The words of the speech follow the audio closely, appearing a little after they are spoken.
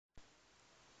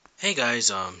Hey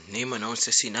guys, Name Unknown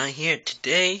 69 here.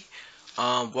 Today,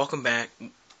 welcome back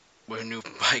with a new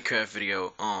Minecraft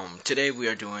video. Today we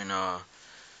are doing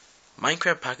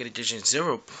Minecraft Pocket Edition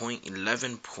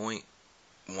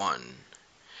 0.11.1.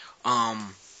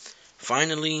 Um,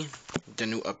 Finally, the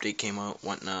new update came out.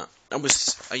 Whatnot. I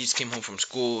just came home from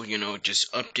school.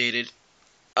 Just updated.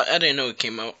 I didn't know it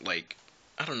came out. Like,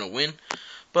 I don't know when.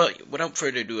 But without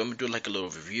further ado, I'm gonna do like a little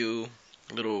review,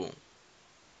 a little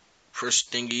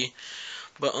first thingy.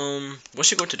 But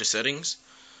once you go to the settings,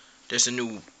 there's a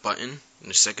new button, and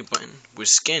the second button with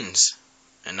skins.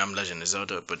 And I'm Legend of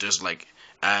Zelda, but there's like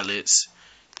eyelets,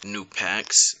 new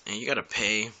packs, and you gotta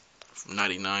pay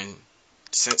 99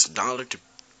 cents a dollar to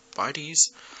buy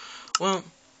these. Well,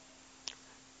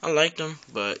 I like them,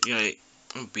 but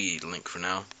I'll be link for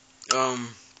now.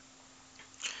 Um,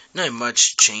 Not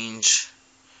much change.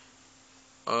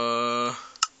 Uh,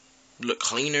 Look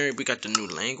cleaner. We got the new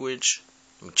language.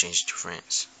 Let me change it to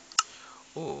France.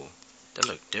 Oh, that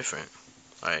look different.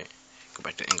 Alright, go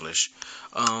back to English.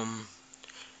 I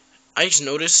just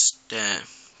noticed that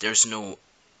there's no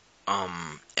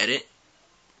edit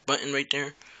button right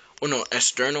there. Oh no,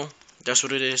 external. That's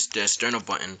what it is, the external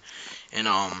button. And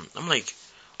I'm like,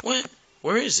 what?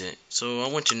 Where is it? So I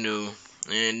went to new,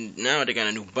 and now they got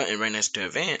a new button right next to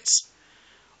advanced.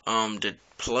 The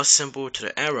plus symbol to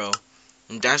the arrow,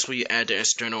 and that's where you add the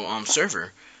external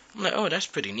server. I'm like, oh, that's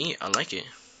pretty neat. I like it.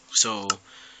 So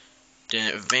the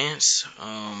advanced,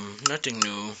 nothing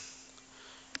new.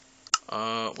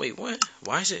 Wait, what?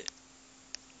 Why is it?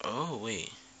 Oh, wait.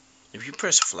 If you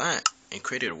press flat and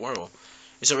create a world,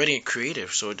 it's already in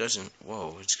creative, so it doesn't.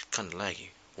 Whoa, it's kind of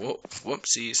laggy. Whoa,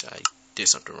 whoopsies, I did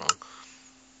something wrong.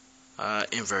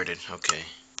 Inverted. Okay.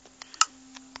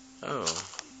 Oh,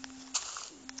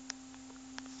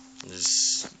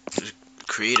 this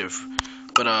creative,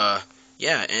 but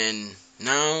yeah, and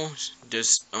now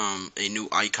there's a new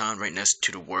icon right next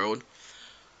to the world.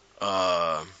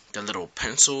 The little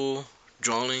pencil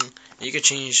drawing. And you can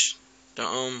change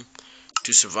the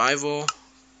to survival,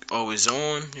 always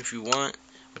on if you want.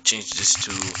 But change this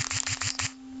to,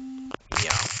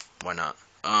 yeah, why not?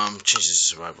 Change this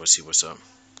to survival. See what's up.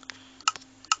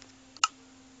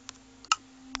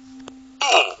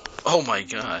 Oh my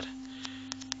god!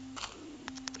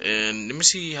 And let me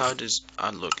see how this I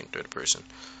look in third person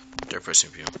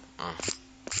view.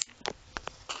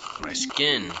 My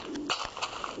skin,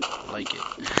 I like it.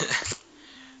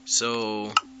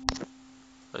 So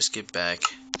let's get back.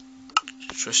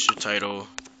 Trust your title.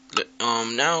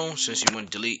 Now since you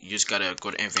want to delete, you just gotta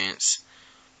go to advanced.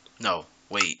 No,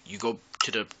 wait. You go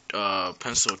to the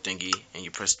pencil thingy and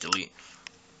you press delete.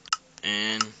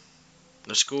 And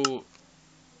let's go.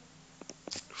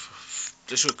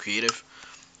 Let's go creative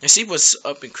and see what's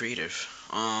up in creative.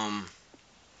 I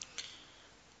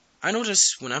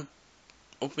noticed when I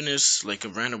open this like a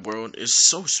random world, it's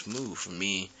so smooth for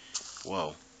me.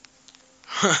 Whoa.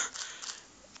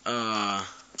 uh,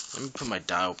 Let me put my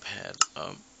dial pad.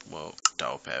 Well,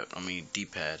 dial pad. I mean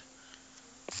D-pad.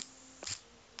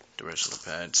 The rest of the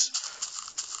pads.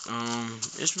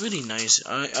 It's really nice.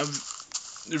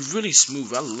 It's really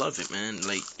smooth. I love it, man.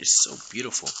 Like, it's so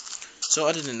beautiful. So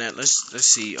other than that, let's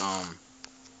see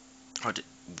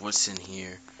what's in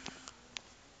here.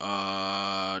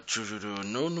 No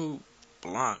new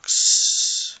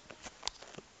blocks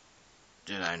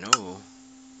that I know.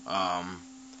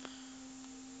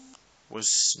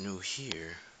 What's new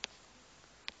here?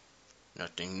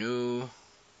 Nothing new.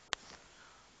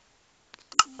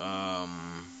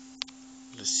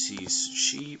 Let's see.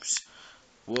 Sheeps,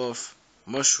 wolf,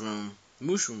 mushroom.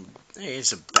 Hey,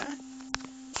 it's a bat.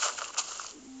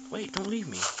 Wait, don't leave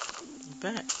me.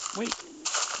 Bat. Wait.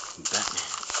 Batman.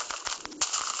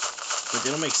 But they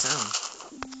don't make sound.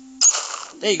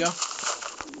 There you go.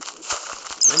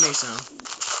 They make sound.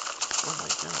 Oh my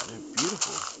god, they're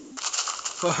beautiful.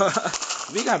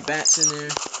 We got bats in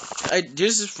there.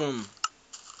 This is from.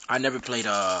 I never played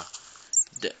the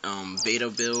beta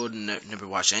build. Never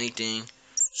watched anything.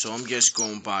 So I'm just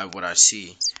going by what I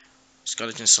see.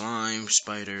 Skeleton slime,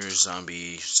 spider,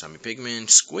 zombie pigman,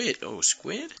 squid. Oh,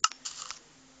 squid.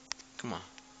 Come on.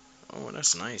 Oh,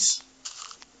 that's nice.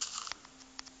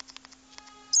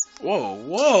 Whoa,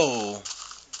 whoa.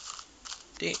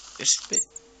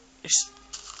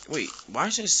 Wait, why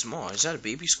is it small? Is that a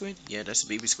baby squid? Yeah, that's a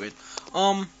baby squid.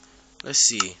 Let's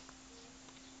see.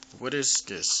 What is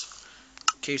this?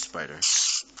 Cave spider.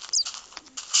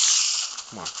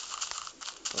 Come on.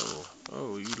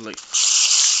 Oh, you like.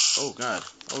 Oh god.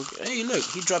 Okay. Hey, look,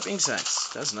 he dropped ink sacks.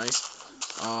 That's nice.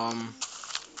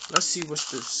 Let's see what's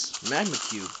this. Magma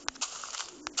cube.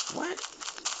 What?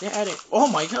 They added. Oh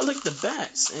my god, look at the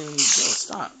bats. And yo,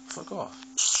 stop. Fuck off.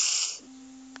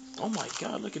 Oh my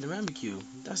god, look at the barbecue.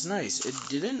 That's nice. It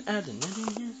didn't add a net in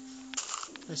here.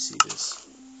 Let's see this.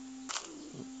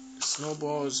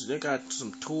 Snowballs. They got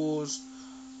some tools.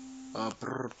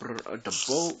 The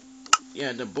boat.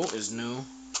 Yeah, the boat is new.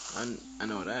 I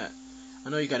know that. I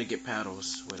know you gotta get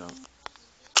paddles. Wait up.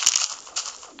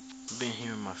 Been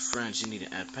hearing my friends. You need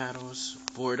to add paddles.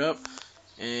 Board up.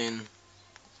 And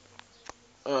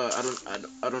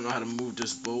I don't know how to move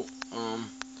this boat.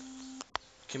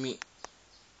 Can we?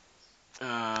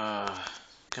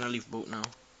 Can I leave boat now?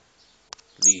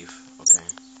 Leave. Okay.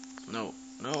 No.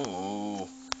 No.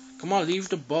 Come on, leave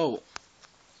the boat.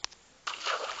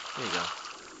 There you go.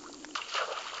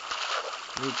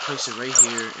 Let me place it right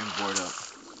here and board up.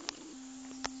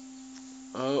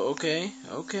 Oh, okay.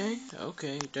 Okay.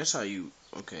 Okay. That's how you...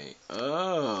 Okay.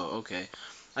 Oh, okay.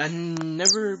 I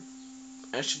never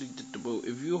actually did the boat.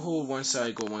 If you hold one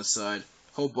side, go one side.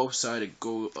 Hold both sides and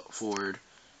go forward.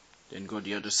 Then go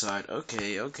the other side.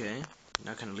 Okay, okay.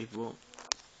 Now can I leave the boat?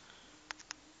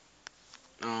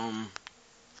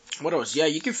 What else? Yeah,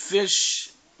 you can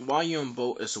fish while you're on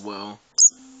boat as well.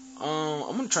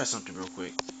 I'm gonna try something real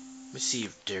quick. Let me see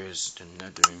if there's the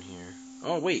nether in here.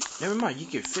 Oh wait, never mind. You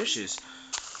get fishes.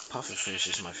 Puffer fish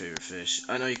is my favorite fish.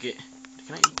 I know you get.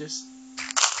 Can I eat this?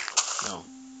 No.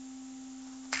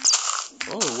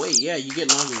 Oh wait, yeah, you get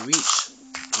longer reach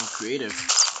on creative.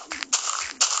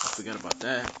 I forgot about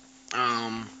that.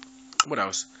 What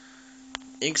else?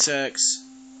 Ink sacks.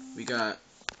 We got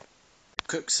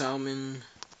cooked salmon.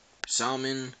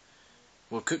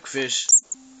 Well, cooked fish,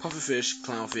 puffer fish,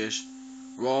 clownfish,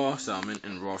 raw salmon,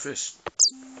 and raw fish.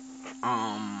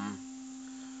 I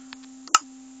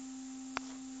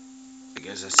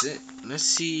guess that's it. Let's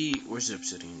see. Where's the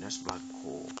obsidian? That's black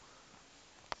coal.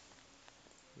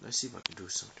 Let's see if I can do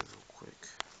something real quick.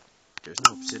 There's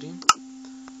no obsidian.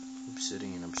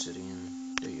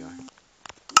 Obsidian. There you are.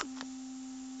 Can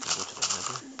I go to the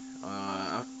nether?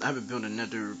 I haven't built a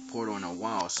nether portal in a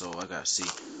while, so I gotta see.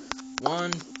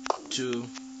 1, 2,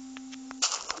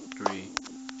 3.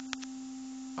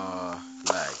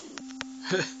 Lag.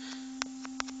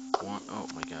 One. Oh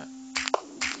my god.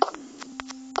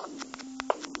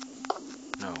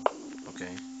 No.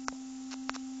 Okay.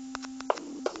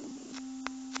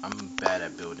 I'm bad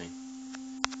at building.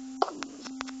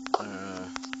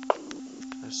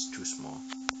 That's too small.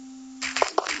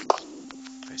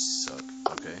 I suck.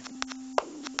 Okay.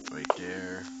 Right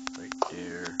there. Right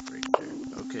there. Right there.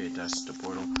 Okay, that's the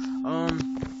portal.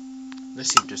 Let's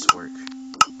see if this works.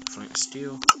 Flint and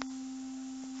steel.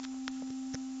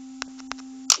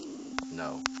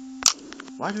 No.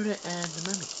 Why do they add the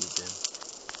memory cube then?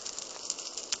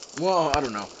 Well, I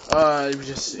don't know.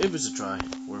 It was a try.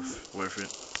 Worth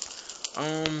it.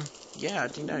 Yeah, I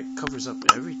think that covers up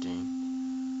everything.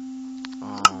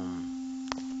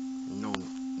 No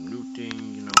new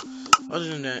thing, you know. Other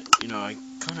than that, you know, I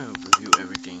kind of review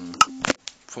everything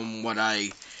from what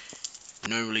I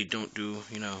normally don't do,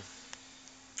 you know.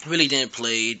 Really didn't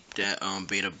play that,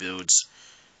 beta builds.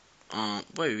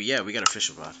 Wait, yeah, we got a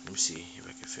fishing rod. Let me see if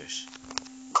I can fish.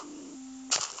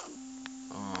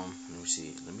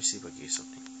 Let me see if I can get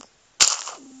something.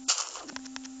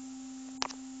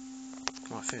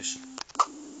 Come on, fish.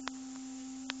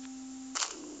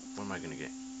 What am I gonna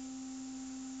get?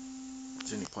 Is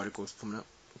there any particles coming up?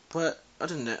 But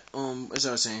other than that, as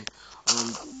I was saying,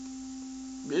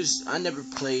 I never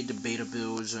played the beta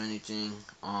builds or anything.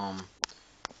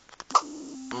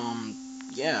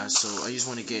 Yeah, so I just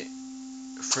want to get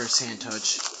first-hand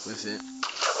touch with it.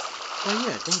 But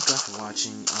yeah, thank you guys for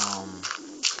watching.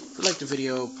 If you liked the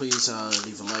video, please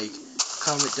leave a like,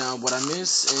 comment down what I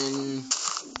missed, and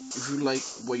if you like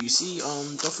what you see,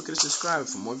 don't forget to subscribe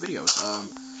for more videos.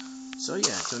 So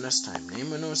yeah, until next time,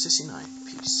 Name69,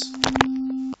 peace.